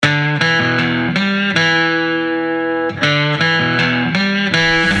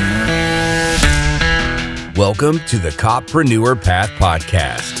Welcome to the COPreneur Path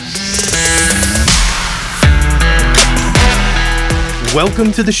Podcast.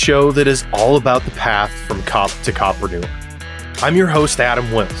 Welcome to the show that is all about the path from cop to COPreneur. I'm your host,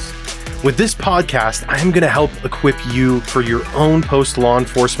 Adam Wills. With this podcast, I am going to help equip you for your own post-law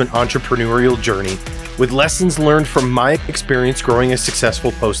enforcement entrepreneurial journey with lessons learned from my experience growing a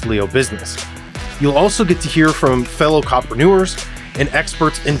successful post-Leo business. You'll also get to hear from fellow COPreneurs and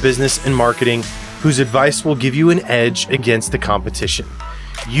experts in business and marketing whose advice will give you an edge against the competition.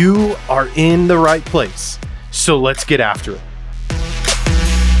 You are in the right place, so let's get after it.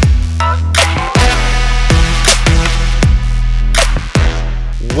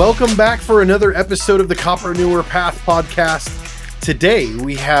 Welcome back for another episode of the COPreneur Path Podcast. Today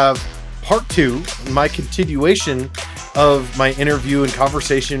we have part 2, my continuation of my interview and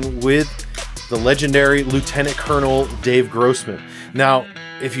conversation with the legendary Lieutenant Colonel Dave Grossman. Now,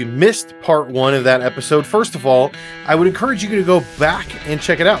 if you missed part 1 of that episode, first of all, I would encourage you to go back and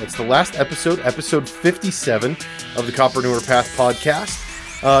check it out. It's the last episode 57 of the COPreneur Path Podcast.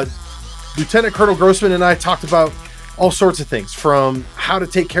 Lieutenant Colonel Grossman and I talked about all sorts of things, from how to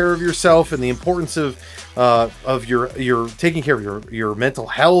take care of yourself and the importance of your taking care of your mental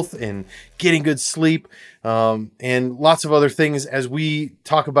health and getting good sleep, and lots of other things as we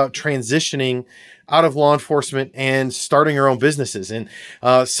talk about transitioning out of law enforcement and starting our own businesses. And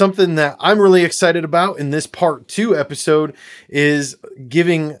something that I'm really excited about in this part 2 episode is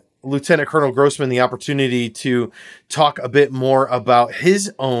giving Lieutenant Colonel Grossman the opportunity to talk a bit more about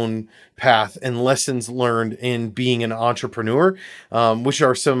his own path and lessons learned in being an entrepreneur, which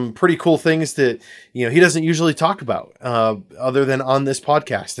are some pretty cool things that, he doesn't usually talk about other than on this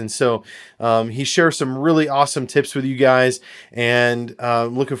podcast. And so he shares some really awesome tips with you guys, and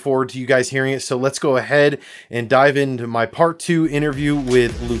looking forward to you guys hearing it. So let's go ahead and dive into my part 2 interview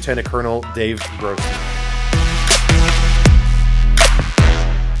with Lieutenant Colonel Dave Grossman.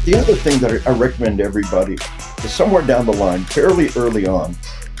 The other thing that I recommend to everybody is somewhere down the line, fairly early on,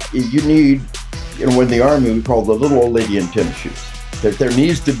 you need, in the Army, we call the little old lady in tennis shoes. That there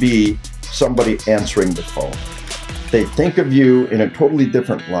needs to be somebody answering the phone. They think of you in a totally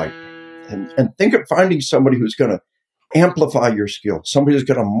different light. And think of finding somebody who's going to amplify your skills, somebody who's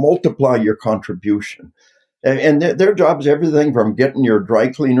going to multiply your contribution. And their job is everything from getting your dry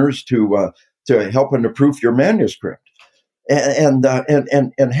cleaners to helping to proof your manuscript. And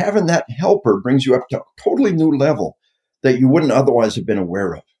having that helper brings you up to a totally new level that you wouldn't otherwise have been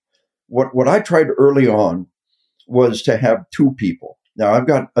aware of. What I tried early on was to have 2 people. Now, I've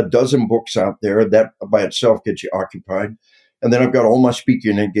got a dozen books out there that by itself gets you occupied. And then I've got all my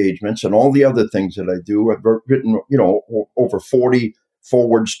speaking engagements and all the other things that I do. I've written, over 40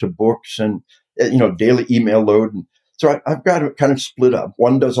 forwards to books and, daily email load. And so I've got it kind of split up.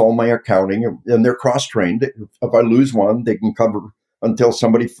 One does all my accounting, and they're cross-trained. If I lose one, they can cover until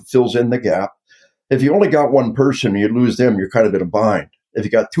somebody fills in the gap. If you only got one person and you lose them, you're kind of in a bind. If you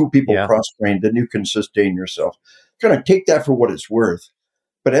got 2 people cross-trained, then you can sustain yourself. Kind of take that for what it's worth.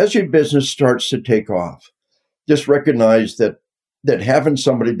 But as your business starts to take off, just recognize that having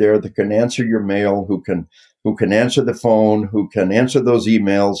somebody there that can answer your mail, who can answer the phone, who can answer those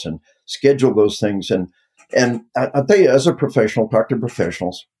emails and schedule those things. And I'll tell you, as a professional, talk to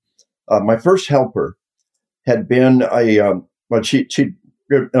professionals. My first helper had been she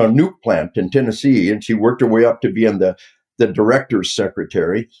a nuke plant in Tennessee, and she worked her way up to being the director's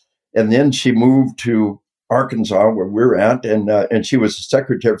secretary. And then she moved to Arkansas, where we're at, and she was a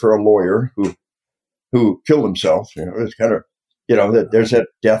secretary for a lawyer who killed himself. It's kind of, that there's that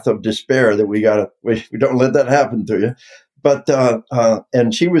death of despair that we don't let that happen to you. But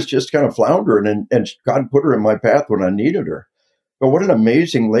and she was just kind of floundering, and God put her in my path when I needed her. But what an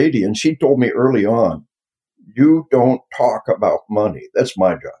amazing lady! And she told me early on, you don't talk about money. That's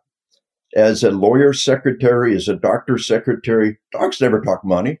my job. As a lawyer's secretary, as a doctor's secretary, docs never talk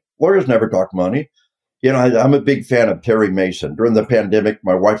money. Lawyers never talk money. I'm a big fan of Perry Mason. During the pandemic,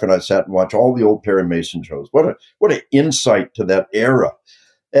 my wife and I sat and watched all the old Perry Mason shows. What an insight to that era.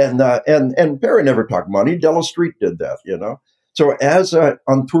 And Perry never talked money. Della Street did that, So as an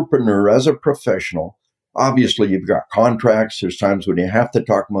entrepreneur, as a professional, obviously you've got contracts. There's times when you have to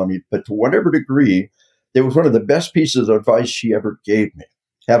talk money, but to whatever degree, it was one of the best pieces of advice she ever gave me.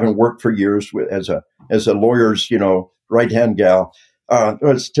 Having worked for years as a lawyer's, right-hand gal,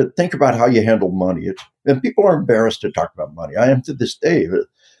 was to think about how you handle money. And people are embarrassed to talk about money. I am to this day.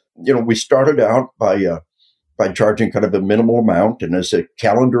 We started out by charging kind of a minimal amount, and as the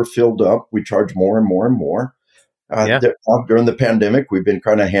calendar filled up, we charged more and more and more. During the pandemic, we've been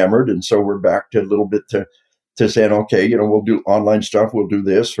kind of hammered, and so we're back to a little bit to saying, okay, we'll do online stuff, we'll do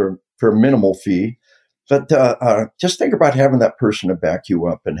this for a minimal fee. But just think about having that person to back you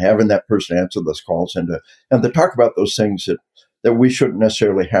up and having that person answer those calls and to talk about those things that we shouldn't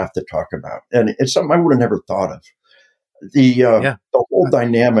necessarily have to talk about. And it's something I would have never thought of. The whole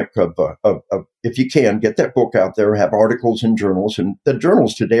dynamic of if you can get that book out there, have articles in journals, and the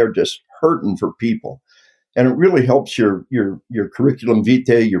journals today are just hurting for people, and it really helps your curriculum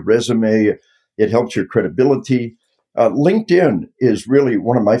vitae, your resume. It helps your credibility. LinkedIn is really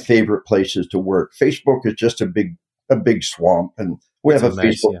one of my favorite places to work. Facebook is just a big swamp, and we have a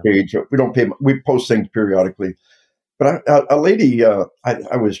Facebook page. We don't pay. We post things periodically. But a lady, I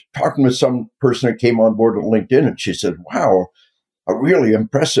was talking with some person that came on board on LinkedIn, and she said, wow, a really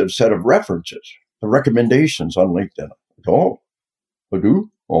impressive set of references, the recommendations on LinkedIn. I go, oh, I do?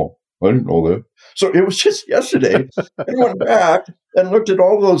 Oh, I didn't know that. So it was just yesterday. I went back and looked at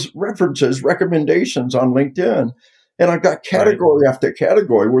all those references, recommendations on LinkedIn, and I got category after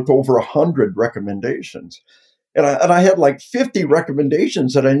category with over 100 recommendations. And I had like 50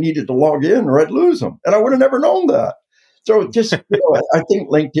 recommendations that I needed to log in or I'd lose them. And I would have never known that. So just, I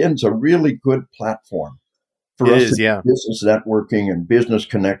think LinkedIn's a really good platform for us to do business networking and business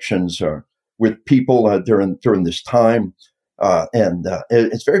connections with people during this time. And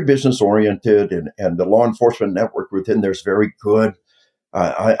it's very business oriented, and the law enforcement network within there is very good.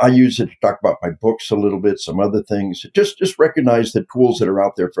 I use it to talk about my books a little bit, some other things. Just recognize the tools that are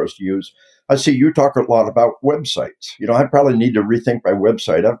out there for us to use. I see you talk a lot about websites. I probably need to rethink my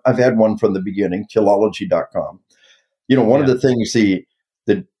website. I've had one from the beginning, killology.com. One of the things the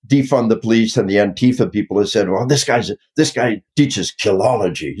defund the police and the Antifa people have said, well, this guy teaches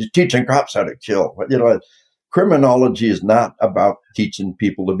killology. He's teaching cops how to kill. Criminology is not about teaching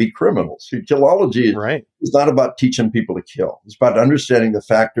people to be criminals. Killology is not about teaching people to kill. It's about understanding the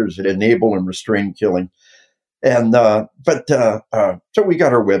factors that enable and restrain killing. And so we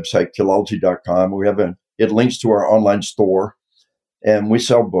got our website, killology.com. It links to our online store. And we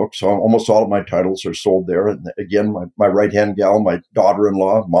sell books. Almost all of my titles are sold there. And again, my right-hand gal, my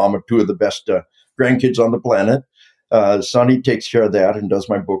daughter-in-law, mom of two of the best grandkids on the planet, Sonny takes care of that and does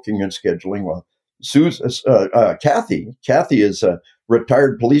my booking and scheduling. Well, Kathy is a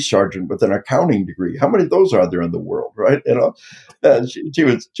retired police sergeant with an accounting degree. How many of those are there in the world, right?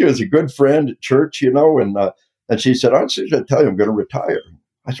 She was a good friend at church, and she said, "I should tell you I'm going to retire."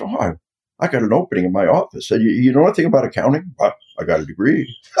 I said, "Oh, I got an opening in my office." And you know anything about accounting? I got a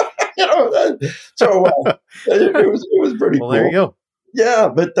degree. So it was pretty cool. Well, there you go. Yeah,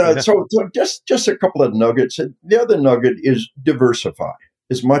 but so just a couple of nuggets. The other nugget is diversify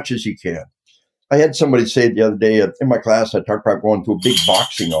as much as you can. I had somebody say the other day in my class, I talked about going to a big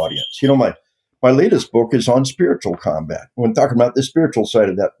boxing audience. My latest book is on spiritual combat. We're talking about the spiritual side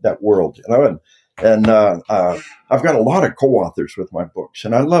of that world, And I've got a lot of co-authors with my books,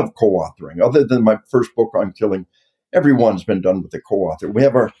 and I love co-authoring. Other than my first book on killing, everyone's been done with a co-author. We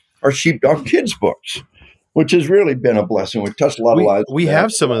have our Sheepdog kids books, which has really been a blessing. We've touched a lot of lives. We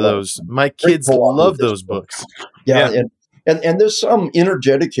have some of those. My kids love those books. Yeah. And there's some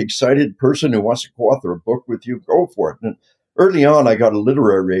energetic, excited person who wants to co-author a book with you, go for it. And early on, I got a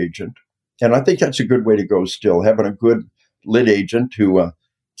literary agent, and I think that's a good way to go still, having a good lit agent who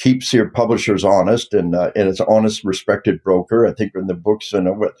keeps your publishers honest and is an honest, respected broker. I think in the books,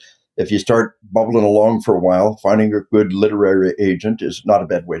 if you start bubbling along for a while, finding a good literary agent is not a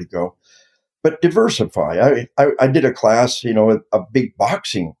bad way to go. But diversify. I did a class, a big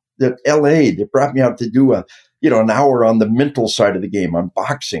boxing at LA. They brought me out to do an hour on the mental side of the game on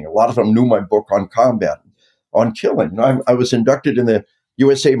boxing. A lot of them knew my book on combat, on killing. I was inducted in the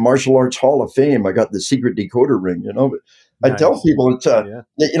USA Martial Arts Hall of Fame. I got the secret decoder ring, But I tell people it's, I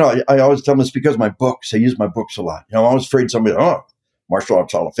always tell them it's because of my books. I use my books a lot. I'm always afraid somebody, Martial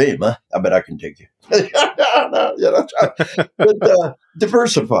Arts Hall of Fame, huh? I bet I can take you. But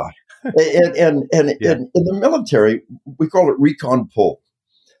diversify. And in the military, we call it recon pull.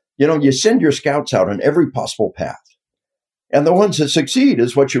 You send your scouts out on every possible path. And the ones that succeed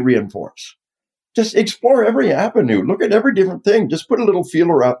is what you reinforce. Just explore every avenue. Look at every different thing. Just put a little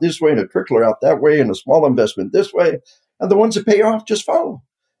feeler out this way and a trickler out that way and a small investment this way. And the ones that pay off, just follow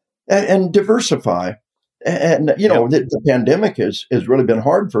and diversify. And, the pandemic has really been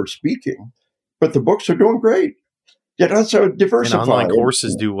hard for speaking, but the books are doing great. So diversify. And online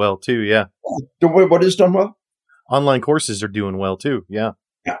courses do well too. Yeah. What is done well? Online courses are doing well too. Yeah.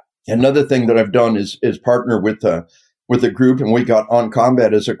 Yeah. Another thing that I've done is partner with a group, and we got On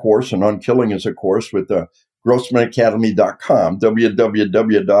Combat as a course and On Killing as a course with GrossmanAcademy.com,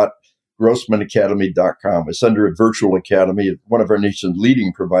 www.grossmanacademy.com. It's under a virtual academy, one of our nation's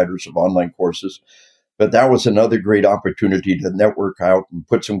leading providers of online courses. But that was another great opportunity to network out and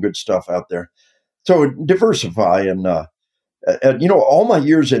put some good stuff out there. So diversify and all my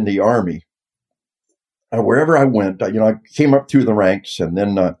years in the Army, wherever I went, I came up through the ranks and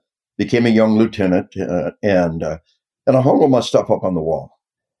then became a young lieutenant, and I hung all my stuff up on the wall.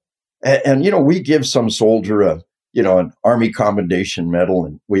 And we give some soldier an Army Commendation Medal,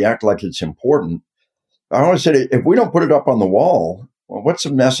 and we act like it's important. I always said, if we don't put it up on the wall, well, what's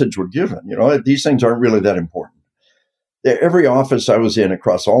the message we're given? These things aren't really that important. Every office I was in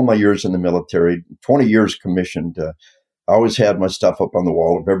across all my years in the military, 20 years commissioned, I always had my stuff up on the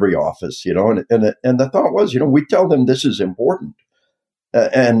wall of every office, and the thought was, we tell them this is important,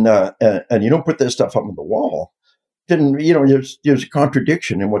 and you don't put this stuff up on the wall, then there's a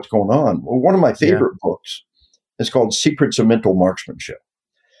contradiction in what's going on. Well, one of my favorite books is called Secrets of Mental Marksmanship,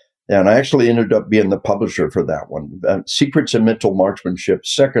 and I actually ended up being the publisher for that one, Secrets of Mental Marksmanship,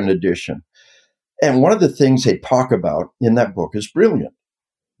 second edition. And one of the things they talk about in that book is brilliant.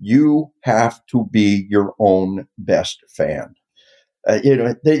 You have to be your own best fan.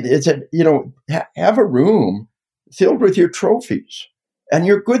 They said, have a room filled with your trophies and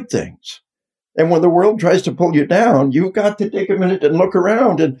your good things. And when the world tries to pull you down, you've got to take a minute and look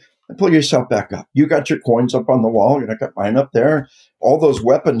around and pull yourself back up. You got your coins up on the wall. I got mine up there. All those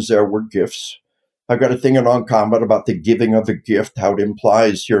weapons there were gifts. I've got a thing in On Combat about the giving of a gift, how it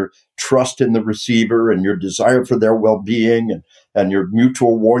implies your trust in the receiver and your desire for their well-being and your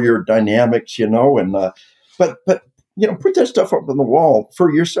mutual warrior dynamics, but put that stuff up on the wall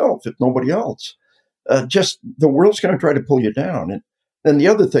for yourself, if nobody else. Just the world's going to try to pull you down. And then the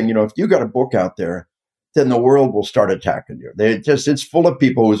other thing, if you got a book out there, then the world will start attacking you. It's full of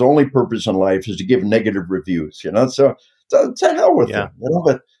people whose only purpose in life is to give negative reviews, so to hell with them,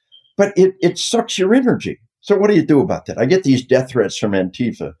 But it sucks your energy. So what do you do about that? I get these death threats from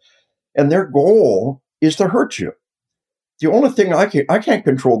Antifa, and their goal is to hurt you. The only thing I can't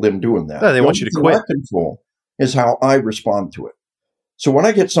control them doing that. No, they want you to quit. What I control is how I respond to it. So when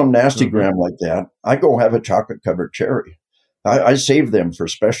I get some nasty gram like that, I go have a chocolate covered cherry. I save them for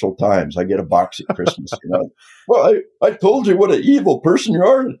special times. I get a box at Christmas. Well, I told you what an evil person you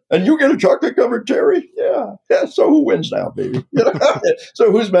are, and you get a chocolate covered cherry. Yeah. So who wins now, baby?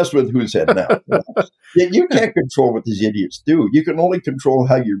 So who's messed with whose head now? You can't control what these idiots do. You can only control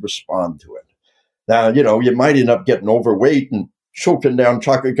how you respond to it. Now, you might end up getting overweight and choking down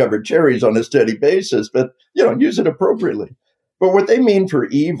chocolate covered cherries on a steady basis, but use it appropriately. But what they mean for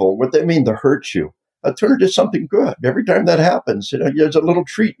evil, what they mean to hurt you, turn it into something good. Every time that happens, there's a little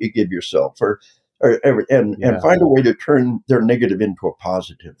treat you give yourself, and find a way to turn their negative into a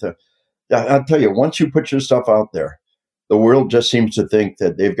positive. I'll tell you, once you put your stuff out there, the world just seems to think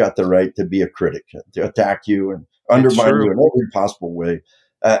that they've got the right to be a critic, to attack you and undermine you in every possible way.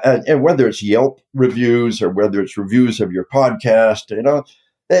 And whether it's Yelp reviews or whether it's reviews of your podcast, and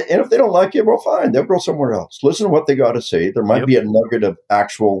if they don't like it, well, fine, they'll go somewhere else. Listen to what they got to say. There might be a nugget of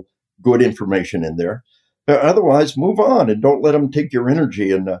actual good information in there. Otherwise, move on and don't let them take your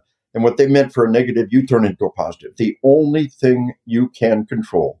energy and what they meant for a negative, you turn into a positive. The only thing you can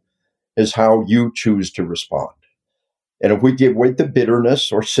control is how you choose to respond. And if we give way to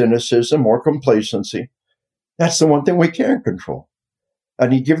bitterness or cynicism or complacency, that's the one thing we can't control.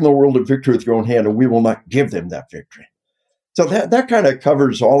 And you've given the world a victory with your own hand, and we will not give them that victory. So that kind of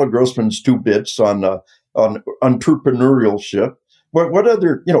covers all of Grossman's 2 bits on entrepreneurship. What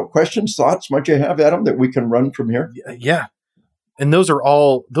other questions, thoughts might you have, Adam, that we can run from here? Yeah, and those are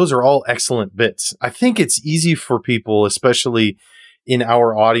all excellent bits. I think it's easy for people, especially in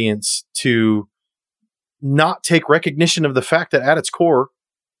our audience, to not take recognition of the fact that at its core,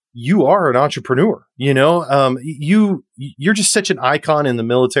 you are an entrepreneur. You're just such an icon in the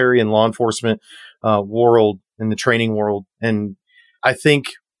military and law enforcement world, in the training world, and I think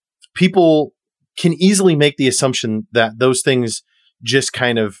people can easily make the assumption that those things just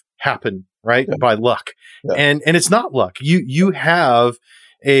kind of happen, right? Yeah. By luck. Yeah. And it's not luck. You have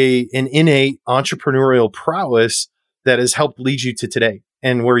an innate entrepreneurial prowess that has helped lead you to today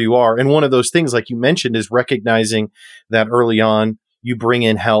and where you are. And one of those things, like you mentioned, is recognizing that early on you bring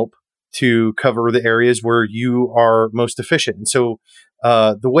in help to cover the areas where you are most efficient. And so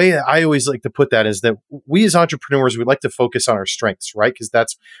the way I always like to put that is that we as entrepreneurs, we like to focus on our strengths, right? Because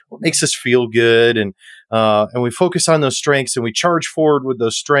that's what makes us feel good. And we focus on those strengths and we charge forward with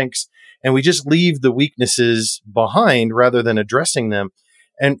those strengths and we just leave the weaknesses behind rather than addressing them.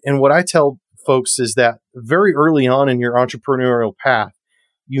 And what I tell folks is that very early on in your entrepreneurial path,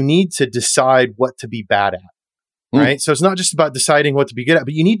 you need to decide what to be bad at. Right. So it's not just about deciding what to be good at,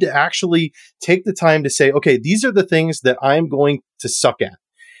 but you need to actually take the time to say, okay, these are the things that I'm going to suck at.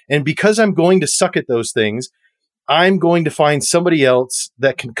 And because I'm going to suck at those things, I'm going to find somebody else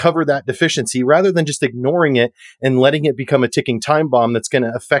that can cover that deficiency rather than just ignoring it and letting it become a ticking time bomb that's going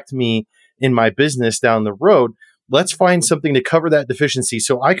to affect me in my business down the road. Let's find something to cover that deficiency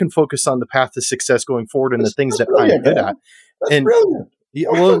so I can focus on the path to success going forward and the things that I'm good at. That's brilliant.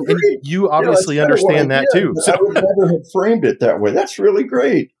 And you obviously understand that too. So I would never have framed it that way. That's really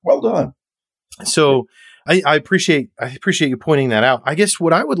great. Well done. So I appreciate you pointing that out. I guess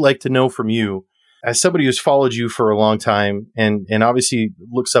what I would like to know from you, as somebody who's followed you for a long time and obviously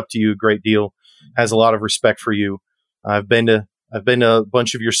looks up to you a great deal, has a lot of respect for you. I've been to a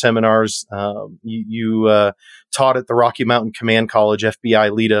bunch of your seminars. You taught at the Rocky Mountain Command College,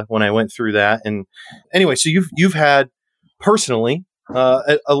 FBI LEDA, when I went through that. And anyway, so you've had personally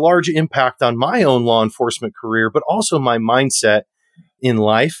a large impact on my own law enforcement career, but also my mindset in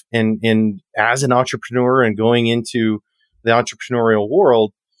life and as an entrepreneur and going into the entrepreneurial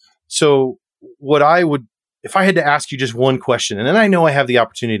world. So what I would, if I had to ask you just one question, and then I know I have the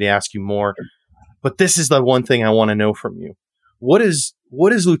opportunity to ask you more, but this is the one thing I want to know from you. What is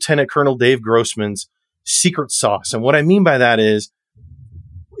Lieutenant Colonel Dave Grossman's secret sauce? And what I mean by that is,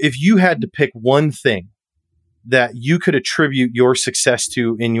 if you had to pick one thing that you could attribute your success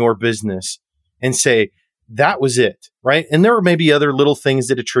to in your business and say, that was it, right? And there were maybe other little things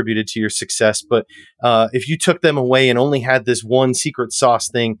that attributed to your success, but if you took them away and only had this one secret sauce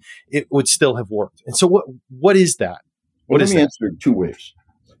thing, it would still have worked. And so what is that? Let me answer it two ways.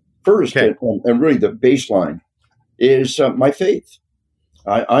 First, okay. and really the baseline, is my faith.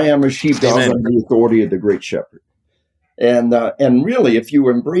 I am a sheepdog under the authority of the Great Shepherd. And really, if you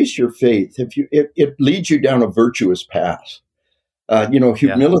embrace your faith, it leads you down a virtuous path.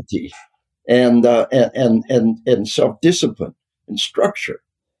 Humility and self-discipline and structure.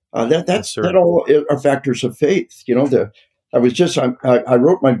 That all are factors of faith. I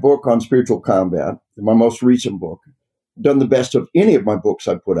wrote my book on spiritual combat, my most recent book. Done the best of any of my books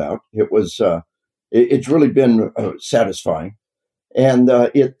I put out. It was it's really been satisfying, and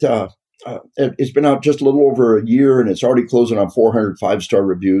it's been out just a little over a year, and it's already closing on 400 5-star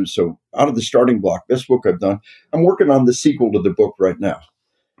reviews. So out of the starting block, best book I've done. I'm working on the sequel to the book right now,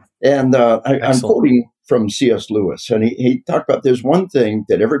 and I'm quoting from C.S. Lewis, and he talked about there's one thing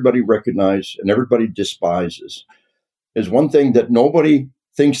that everybody recognizes and everybody despises. There's one thing that nobody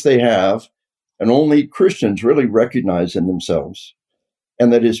thinks they have, and only Christians really recognize in themselves,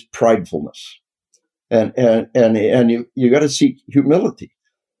 and that is pridefulness. And you got to seek humility.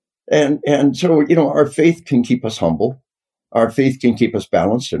 And so, our faith can keep us humble. Our faith can keep us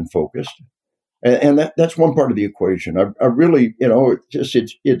balanced and focused. And that's one part of the equation. I really,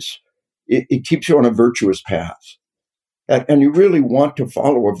 it keeps you on a virtuous path. And you really want to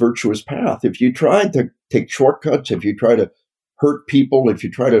follow a virtuous path. If you try to take shortcuts, if you try to hurt people, if you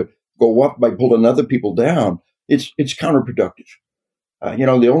try to go up by pulling other people down, it's counterproductive. I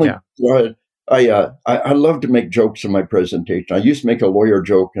love to make jokes in my presentation. I used to make a lawyer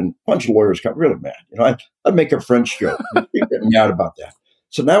joke, and a bunch of lawyers got really mad. I'd make a French joke. People get mad about that.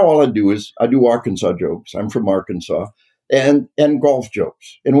 So now all I do is I do Arkansas jokes. I'm from Arkansas, and golf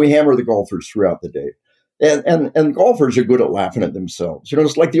jokes, and we hammer the golfers throughout the day. And golfers are good at laughing at themselves.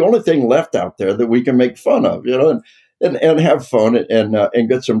 It's like the only thing left out there that we can make fun of. And have fun and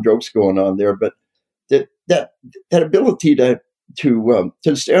get some jokes going on there. But that ability to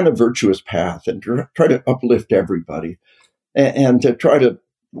stay on a virtuous path and try to uplift everybody and to try to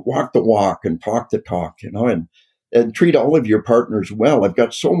walk the walk and talk the talk, and treat all of your partners well. I've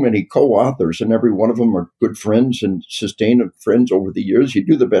got so many co-authors, and every one of them are good friends and sustained friends over the years. You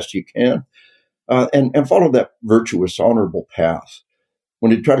do the best you can and follow that virtuous, honorable path.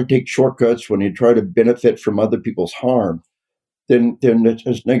 When you try to take shortcuts, when you try to benefit from other people's harm, then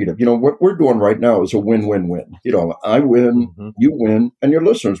it's negative. What we're doing right now is a win-win-win. I win, you win, and your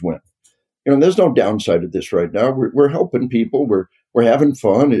listeners win. There's no downside to this right now. We're helping people. We're having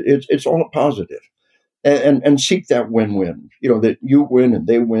fun. It's all a positive. And seek that win-win. That you win and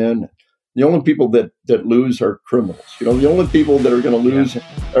they win. The only people that lose are criminals. The only people that are going to lose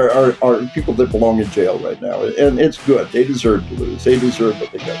are people that belong in jail right now. And it's good. They deserve to lose. They deserve what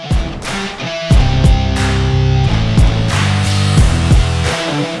they got.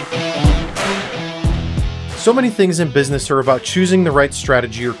 So many things in business are about choosing the right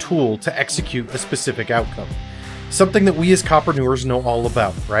strategy or tool to execute a specific outcome. Something that we as COPreneurs know all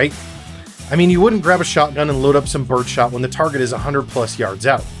about, right? I mean, you wouldn't grab a shotgun and load up some birdshot when the target is 100 plus yards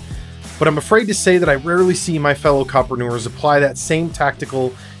out. But I'm afraid to say that I rarely see my fellow COPreneurs apply that same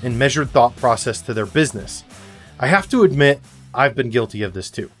tactical and measured thought process to their business. I have to admit, I've been guilty of this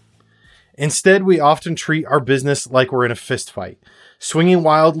too. Instead, we often treat our business like we're in a fist fight, swinging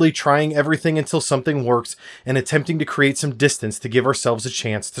wildly, trying everything until something works, and attempting to create some distance to give ourselves a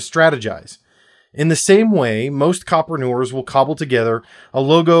chance to strategize. In the same way, most COPreneurs will cobble together a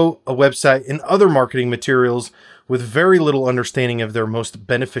logo, a website, and other marketing materials with very little understanding of their most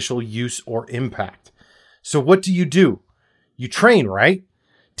beneficial use or impact. So what do? You train, right?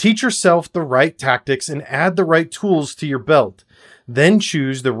 Teach yourself the right tactics and add the right tools to your belt. Then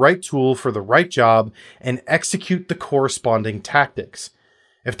choose the right tool for the right job and execute the corresponding tactics.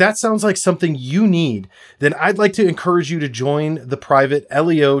 If that sounds like something you need, then I'd like to encourage you to join the private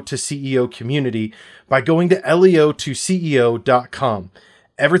LEO to CEO community by going to leo2ceo.com.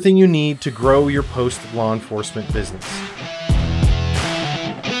 Everything you need to grow your post-law enforcement business.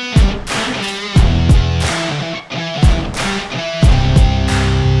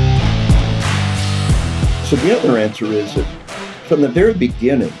 So the other answer is that from the very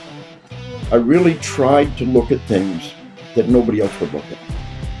beginning, I really tried to look at things that nobody else would look at.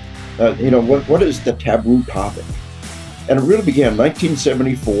 What is the taboo topic? And it really began in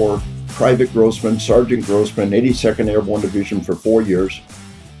 1974, Private Grossman, Sergeant Grossman, 82nd Airborne Division for 4 years.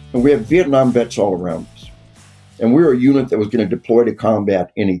 And we have Vietnam vets all around us. And we were a unit that was going to deploy to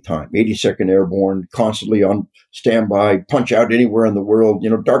combat anytime. 82nd Airborne, constantly on standby, punch out anywhere in the world,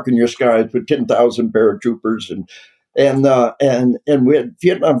 darken your skies with 10,000 paratroopers. And we had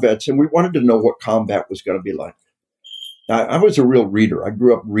Vietnam vets, and we wanted to know what combat was going to be like. I was a real reader. I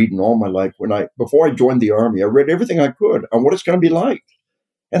grew up reading all my life. Before I joined the Army, I read everything I could on what it's going to be like.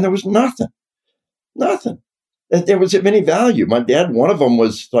 And there was nothing. There was of any value. My dad, one of them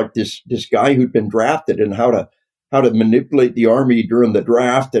was like this guy who'd been drafted and how to manipulate the Army during the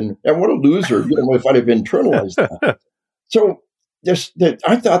draft. And what a loser, if I'd have internalized that. So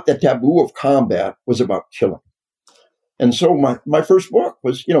I thought the taboo of combat was about killing. And so my first book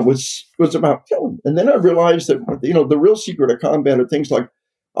was about killing. And then I realized that, the real secret of combat are things like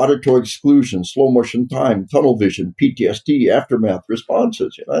auditory exclusion, slow motion time, tunnel vision, PTSD, aftermath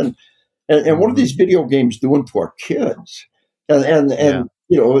responses. And what are these video games doing to our kids? And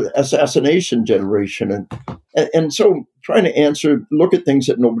assassination generation. And so trying to look at things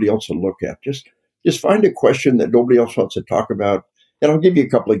that nobody else will look at. Just find a question that nobody else wants to talk about. And I'll give you a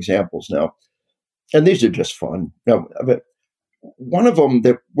couple examples now. And these are just fun. Now, but one of them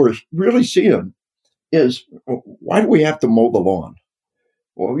that we're really seeing is, why do we have to mow the lawn?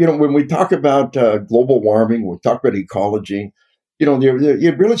 Well, when we talk about global warming, we talk about ecology,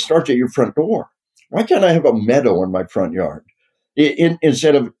 it really starts at your front door. Why can't I have a meadow in my front yard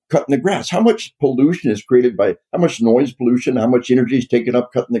instead of cutting the grass? How much pollution is created by how much noise pollution, how much energy is taken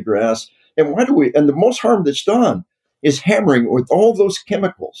up cutting the grass? And the most harm that's done is hammering with all those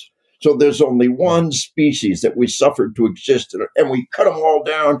chemicals. So there's only one species that we suffered to exist, and we cut them all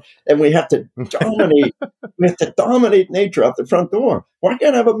down, and we have to dominate. We have to dominate nature out the front door. Why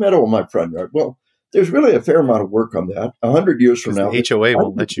can't I have a meadow in my front yard? Well, there's really a fair amount of work on that. 100 years from now, the HOA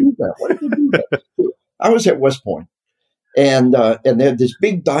won't let you. Why did you do that? I was at West Point, and they had this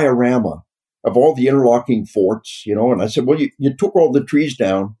big diorama of all the interlocking forts, and I said, well, you took all the trees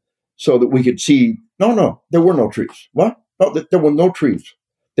down so that we could see. No, there were no trees. What? No, there were no trees.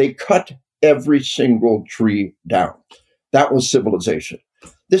 They cut every single tree down. That was civilization.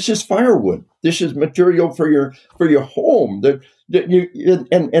 This is firewood. This is material for your home.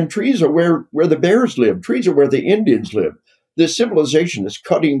 And trees are where the bears live. Trees are where the Indians live. This civilization is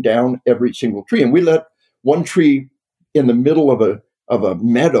cutting down every single tree, and we let one tree in the middle of a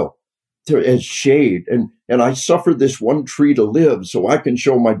meadow as shade. And I suffered this one tree to live so I can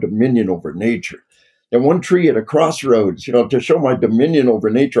show my dominion over nature. And one tree at a crossroads, to show my dominion over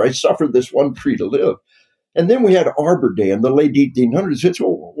nature, I suffered this one tree to live. And then we had Arbor Day in the late 1800s. It's,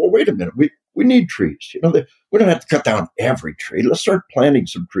 well, wait a minute, we need trees. We don't have to cut down every tree. Let's start planting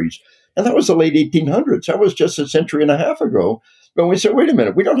some trees. And that was the late 1800s. That was just a century and a half ago. But we said, wait a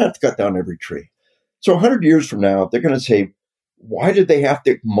minute, we don't have to cut down every tree. So 100 years from now, they're going to say, why did they have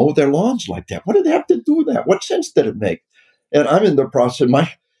to mow their lawns like that? What did they have to do that? What sense did it make? And I'm in the process.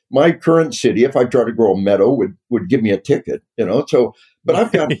 My current city, if I try to grow a meadow, would give me a ticket, So, but I'm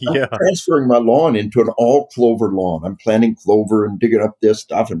transferring my lawn into an all clover lawn. I'm planting clover and digging up this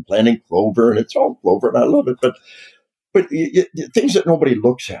stuff and planting clover, and it's all clover, and I love it. But things that nobody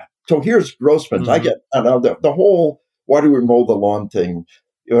looks at. So here's Grossman's. I get the whole why do we mow the lawn thing.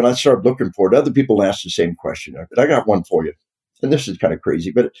 When I started looking for it, other people asked the same question. But I got one for you, and this is kind of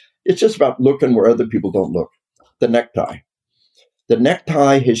crazy, but it's just about looking where other people don't look. The necktie. The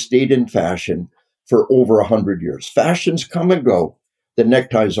necktie has stayed in fashion for over 100 years. Fashions come and go. The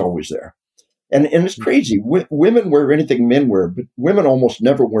necktie is always there. And it's crazy. Women wear anything men wear, but women almost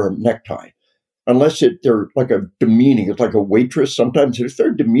never wear a necktie unless they're like a demeaning. It's like a waitress. Sometimes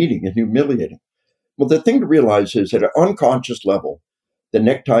they're demeaning and humiliating. Well, the thing to realize is at an unconscious level, the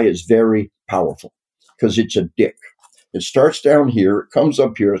necktie is very powerful because it's a dick. It starts down here, it comes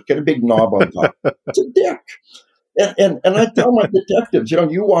up here, it's got a big knob on top. It's a dick. And I tell my detectives,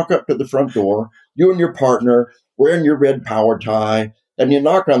 you walk up to the front door, you and your partner wearing your red power tie, and you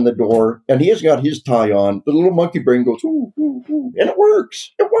knock on the door, and he has got his tie on. The little monkey brain goes, ooh, ooh, ooh, and it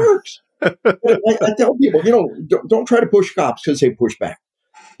works. It works. I tell people, don't try to push cops because they push back.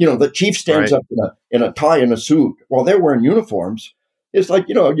 The chief stands up in a tie and a suit while they're wearing uniforms. It's like,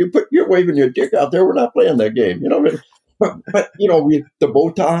 you're waving your dick out there. We're not playing that game. But the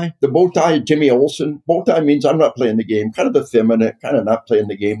bow tie, Jimmy Olsen, bow tie means I'm not playing the game, kind of effeminate, kind of not playing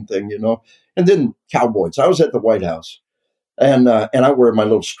the game thing, And then cowboys. I was at the White House, and I wear my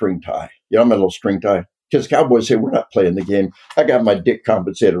little string tie. My little string tie, because cowboys say we're not playing the game. I got my dick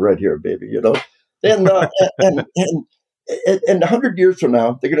compensated right here, baby. And 100 years from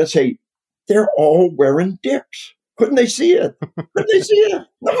now, they're going to say they're all wearing dicks. Couldn't they see it?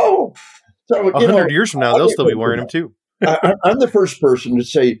 No. So 100 years from now, they'll still be wearing them too. I'm the first person to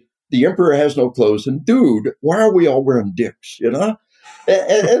say the emperor has no clothes, and dude, why are we all wearing dicks? And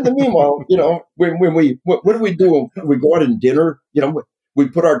meanwhile, what do we do? We go out and dinner. We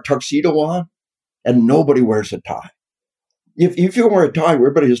put our tuxedo on, and nobody wears a tie. If you wear a tie,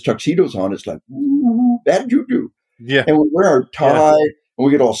 everybody has tuxedos on. It's like, ooh, bad juju. Yeah. And we wear our tie, and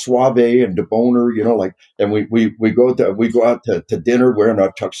we get all suave and debonair, and we go out to dinner wearing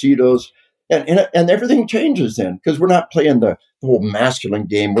our tuxedos. And everything changes then because we're not playing the whole masculine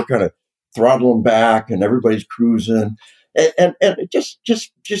game. We're kind of throttling back and everybody's cruising. And just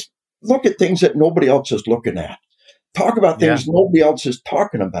look at things that nobody else is looking at. Talk about things nobody else is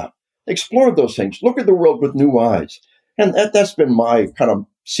talking about. Explore those things. Look at the world with new eyes. And that's been my kind of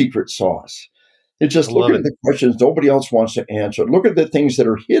secret sauce. It's just look at the questions nobody else wants to answer. Look at the things that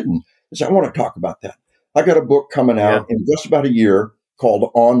are hidden. I want to talk about that. I got a book coming out in just about a year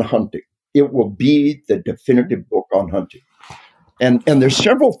called On Hunting. It will be the definitive book on hunting. And there's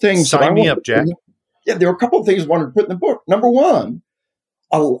several things. Sign me up, Jack. There are a couple of things I wanted to put in the book. Number one,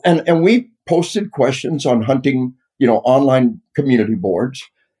 and we posted questions on hunting, online community boards.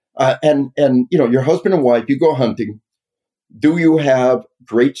 And your husband and wife, you go hunting. Do you have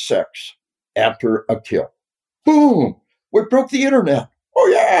great sex after a kill? Boom. We broke the internet. Oh,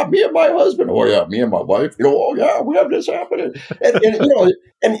 yeah, me and my husband. Oh, yeah, me and my wife. Oh, yeah, we have this happening.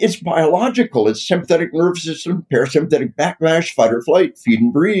 And it's biological. It's sympathetic nervous system, parasympathetic backlash, fight or flight, feed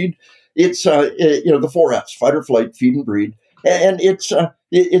and breed. It's, the 4 Fs, fight or flight, feed and breed. And it's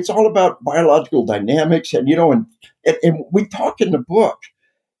all about biological dynamics. And we talk in the book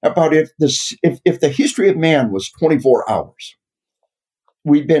about if the history of man was 24 hours,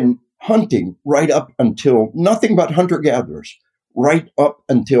 we've been hunting right up until nothing but hunter-gatherers. Right up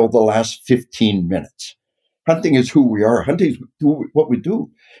until the last 15 minutes. Hunting is who we are. Hunting is what we do.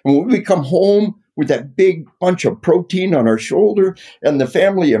 And when we come home with that big bunch of protein on our shoulder and the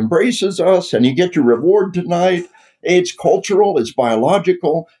family embraces us and you get your reward tonight, it's cultural, it's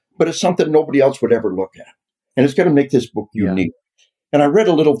biological, but it's something nobody else would ever look at. And it's going to make this book unique. And I read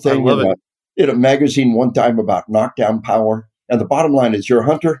a little thing in a magazine one time about knockdown power. And the bottom line is, you're a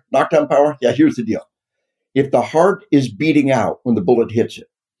hunter, knockdown power? Yeah, here's the deal. If the heart is beating out when the bullet hits it,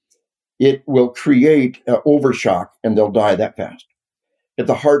 it will create an overshock and they'll die that fast. If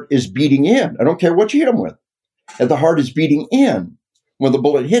the heart is beating in, I don't care what you hit them with. If the heart is beating in when the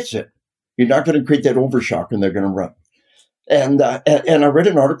bullet hits it, you're not going to create that overshock and they're going to run. And I read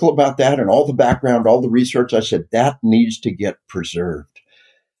an article about that and all the background, all the research. I said, that needs to get preserved.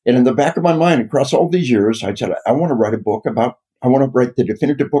 And in the back of my mind, across all these years, I said, I want to write the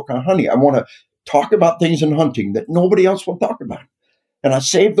definitive book on hunting. I want to talk about things in hunting that nobody else will talk about. And I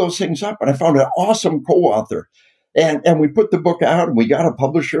saved those things up and I found an awesome co-author. And we put the book out and we got a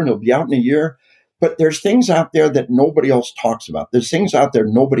publisher and it'll be out in a year. But there's things out there that nobody else talks about. There's things out there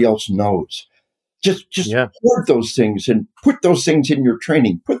nobody else knows. Just hoard those things and put those things in your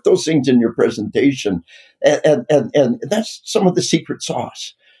training, put those things in your presentation. And that's some of the secret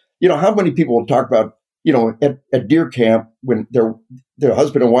sauce. How many people will talk about, at deer camp when their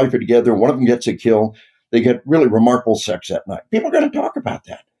husband and wife are together, one of them gets a kill, they get really remarkable sex that night. People are going to talk about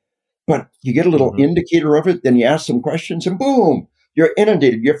that. But you get a little indicator of it, then you ask some questions and boom, you're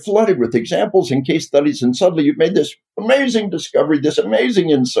inundated, you're flooded with examples and case studies, and suddenly you've made this amazing discovery, this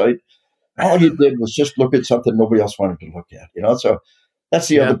amazing insight. All you did was just look at something nobody else wanted to look at, So that's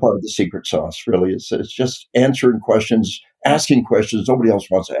the other part of the secret sauce, really. It's just answering questions asking questions nobody else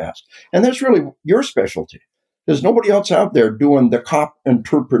wants to ask. And that's really your specialty. There's nobody else out there doing the cop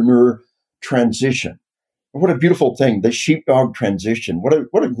entrepreneur transition. What a beautiful thing, the sheepdog transition.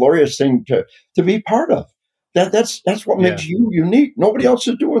 What a glorious thing to be part of. That's what makes you unique. Nobody else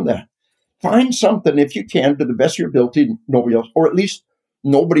is doing that. Find something, if you can, to the best of your ability, nobody else, or at least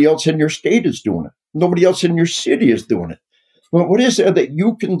nobody else in your state is doing it. Nobody else in your city is doing it. Well, what is there that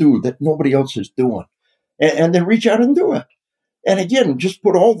you can do that nobody else is doing? And then reach out and do it. And again, just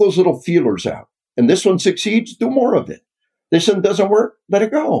put all those little feelers out. And this one succeeds, do more of it. This one doesn't work, let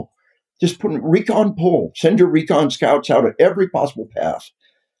it go. Just put a recon poll. Send your recon scouts out at every possible path.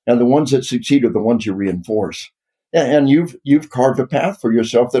 And the ones that succeed are the ones you reinforce. And you've carved a path for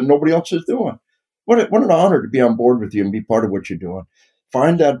yourself that nobody else is doing. What an honor to be on board with you and be part of what you're doing.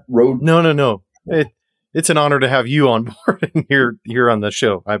 Find that road. No. It's an honor to have you on board and here on the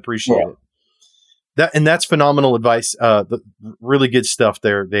show. I appreciate it. That's phenomenal advice. Really good stuff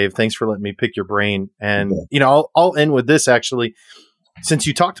there, Dave. Thanks for letting me pick your brain. And I'll end with this actually. Since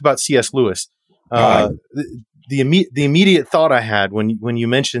you talked about C.S. Lewis, the immediate thought I had when you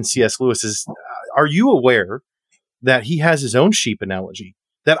mentioned C.S. Lewis is, are you aware that he has his own sheep analogy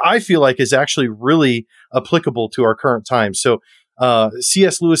that I feel like is actually really applicable to our current time? So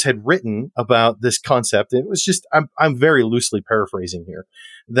C.S. Lewis had written about this concept. And it was just, I'm very loosely paraphrasing here,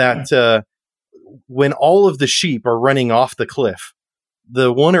 that when all of the sheep are running off the cliff,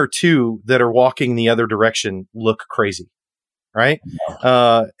 the one or two that are walking the other direction look crazy, right?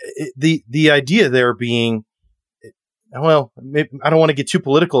 The idea there being, well, I don't want to get too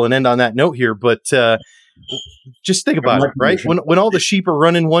political and end on that note here, but just think about it, right? When all the sheep are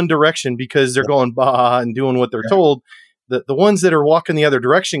running one direction because they're going bah and doing what they're told, the ones that are walking the other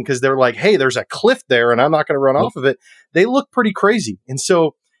direction because they're like, hey, there's a cliff there and I'm not going to run off of it, they look pretty crazy. And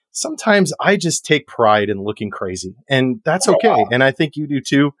so sometimes I just take pride in looking crazy, and that's okay. And I think you do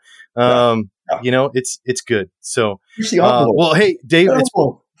too. It's good. So, well, hey, Dave,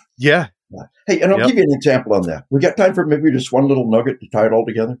 Hey, and I'll give you an example on that. We got time for maybe just one little nugget to tie it all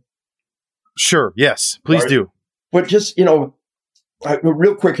together? Sure. Yes, please do. But just,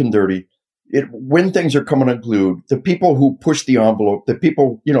 real quick and dirty, when things are coming unglued, the people who push the envelope, the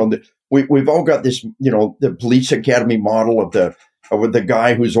people, we've all got this, the police academy model of the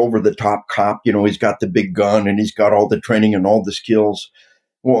guy who's over the top cop, he's got the big gun and he's got all the training and all the skills.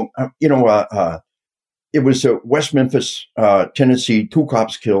 Well, it was West Memphis, Tennessee, 2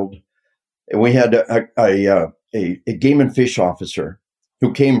 cops killed. And we had a game and fish officer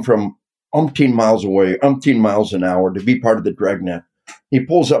who came from umpteen miles away, umpteen miles an hour to be part of the dragnet. He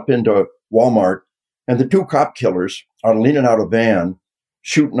pulls up into Walmart, and the 2 cop killers are leaning out a van,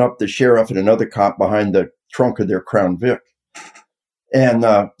 shooting up the sheriff and another cop behind the trunk of their Crown Vic. And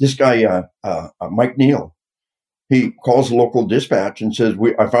this guy, Mike Neal, he calls the local dispatch and says,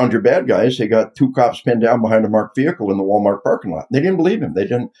 I found your bad guys. They got 2 cops pinned down behind a marked vehicle in the Walmart parking lot. They didn't believe him.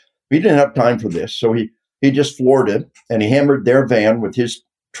 We didn't have time for this. So he just floored it, and he hammered their van with his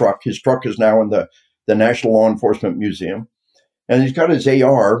truck. His truck is now in the National Law Enforcement Museum. And he's got his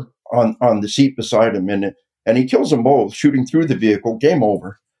AR on the seat beside him, and he kills them both, shooting through the vehicle. Game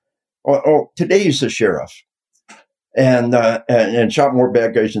over. Today he's the sheriff. And shot more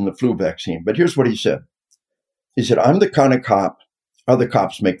bad guys than the flu vaccine. But here's what he said. He said, I'm the kind of cop other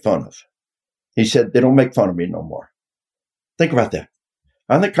cops make fun of. He said, they don't make fun of me no more. Think about that.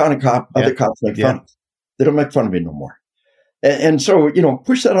 I'm the kind of cop other cops make fun of. They don't make fun of me no more. And so,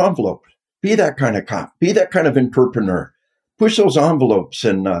 push that envelope. Be that kind of cop. Be that kind of entrepreneur. Push those envelopes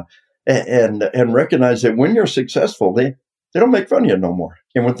and recognize that when you're successful, they don't make fun of you no more.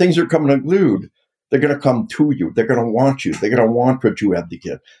 And when things are coming unglued, they're going to come to you. They're going to want you. They're going to want what you have to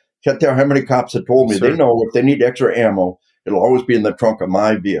give. Can't tell how many cops have told me they know if they need extra ammo, it'll always be in the trunk of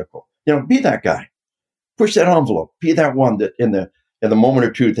my vehicle. Be that guy. Push that envelope. Be that one that in the moment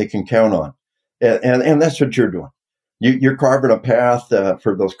or two they can count on. And that's what you're doing. You're carving a path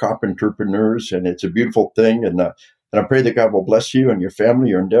for those cop entrepreneurs, and it's a beautiful thing. And I pray that God will bless you and your family,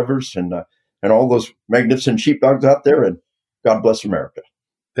 your endeavors, and all those magnificent sheepdogs out there. And God bless America.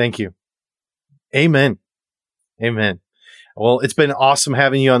 Thank you. Amen. Well, it's been awesome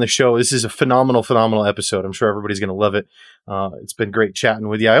having you on the show. This is a phenomenal episode. I'm sure everybody's going to love it. It's been great chatting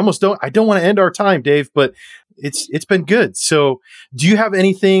with you. I don't want to end our time, Dave, but it's been good. So do you have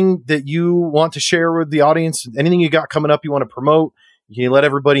anything that you want to share with the audience? Anything you got coming up you want to promote? Can you let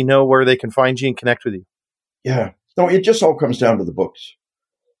everybody know where they can find you and connect with you? Yeah. No, it just all comes down to the books.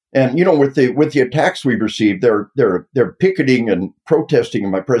 And, with the attacks we've received, they're picketing and protesting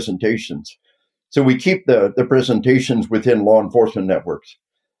in my presentations. So we keep the presentations within law enforcement networks.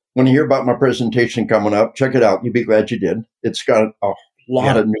 When you hear about my presentation coming up, check it out. You'd be glad you did. It's got a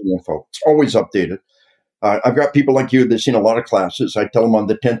lot of new info. It's always updated. I've got people like you that's seen a lot of classes. I tell them on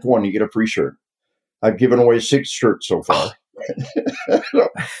the 10th one, you get a free shirt. I've given away 6 shirts so far.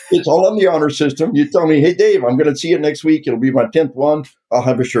 It's all on the honor system. You tell me, hey, Dave, I'm going to see you next week. It'll be my 10th one. I'll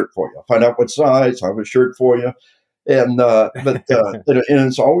have a shirt for you. I'll find out what size. I'll have a shirt for you. And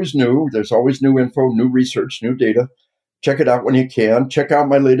it's always new. There's always new info, new research, new data. Check it out when you can. Check out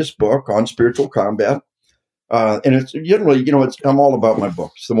my latest book on spiritual combat. And it's generally, I'm all about my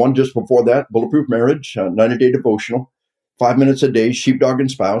books. The one just before that, Bulletproof Marriage, 90-day devotional, 5 minutes a day, Sheepdog and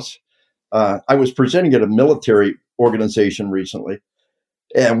Spouse. I was presenting at a military organization recently,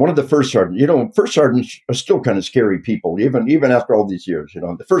 and one of the first sergeants, first sergeants are still kind of scary people, even after all these years.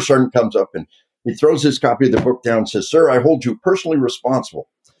 The first sergeant comes up and he throws his copy of the book down and says, "Sir, I hold you personally responsible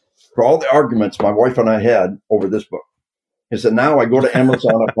for all the arguments my wife and I had over this book." He said, "Now I go to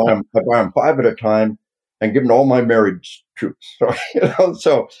Amazon, I buy them 5 at a time and give them to all my marriage troops."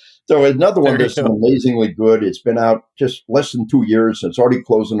 So another one that's amazingly good. It's been out just less than 2 years. It's already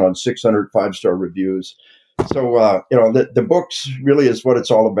closing on 600 5-star reviews. So, the books really is what it's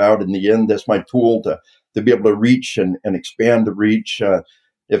all about. In the end, that's my tool to be able to reach and expand the reach.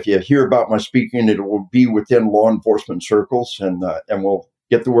 If you hear about my speaking, it will be within law enforcement circles, and we'll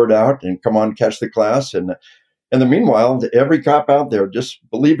get the word out and come on, catch the class. And in the meanwhile, every cop out there, just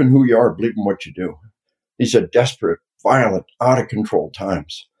believe in who you are, believe in what you do. These are desperate, violent, out of control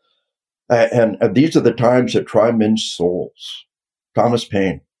times. And these are the times that try men's souls. Thomas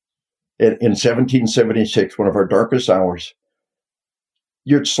Paine, in 1776, one of our darkest hours,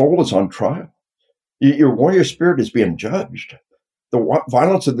 your soul is on trial. Your warrior spirit is being judged. The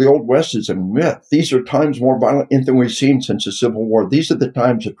violence of the Old West is a myth. These are times more violent than we've seen since the Civil War. These are the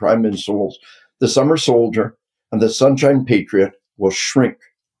times that try men's souls. The summer soldier and the sunshine patriot will shrink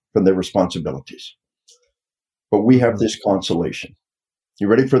from their responsibilities. But we have this consolation. You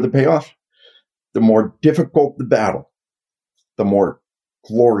ready for the payoff? The more difficult the battle, the more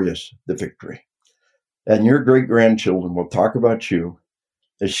glorious the victory. And your great-grandchildren will talk about you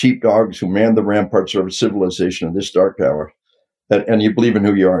as sheepdogs who man the ramparts of civilization in this dark hour. And you believe in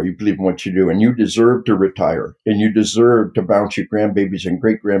who you are. You believe in what you do. And you deserve to retire. And you deserve to bounce your grandbabies and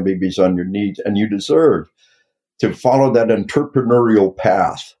great-grandbabies on your knees. And you deserve to follow that entrepreneurial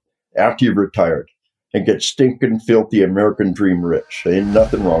path after you've retired and get stinking, filthy American dream rich. Ain't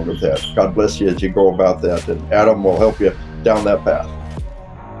nothing wrong with that. God bless you as you go about that. And Adam will help you down that path.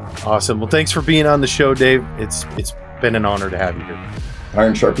 Awesome. Well, thanks for being on the show, Dave. It's been an honor to have you here.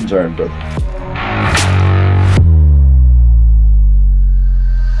 Iron sharpens iron, brother.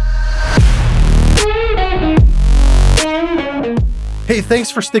 Hey, thanks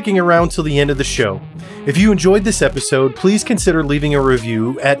for sticking around till the end of the show. If you enjoyed this episode, please consider leaving a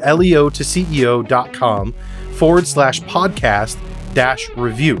review at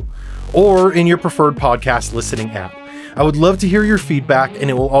leotoceo.com/podcast-review or in your preferred podcast listening app. I would love to hear your feedback, and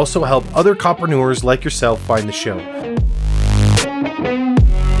it will also help other COPreneurs like yourself find the show.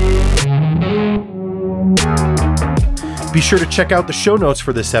 Be sure to check out the show notes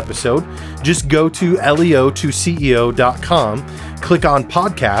for this episode. Just go to leotoceo.com, click on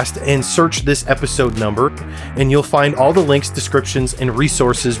podcast, and search this episode number, and you'll find all the links, descriptions, and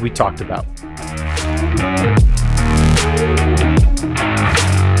resources we talked about.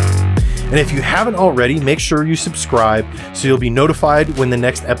 And if you haven't already, make sure you subscribe so you'll be notified when the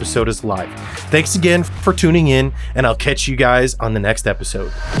next episode is live. Thanks again for tuning in, and I'll catch you guys on the next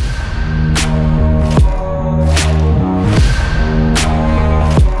episode.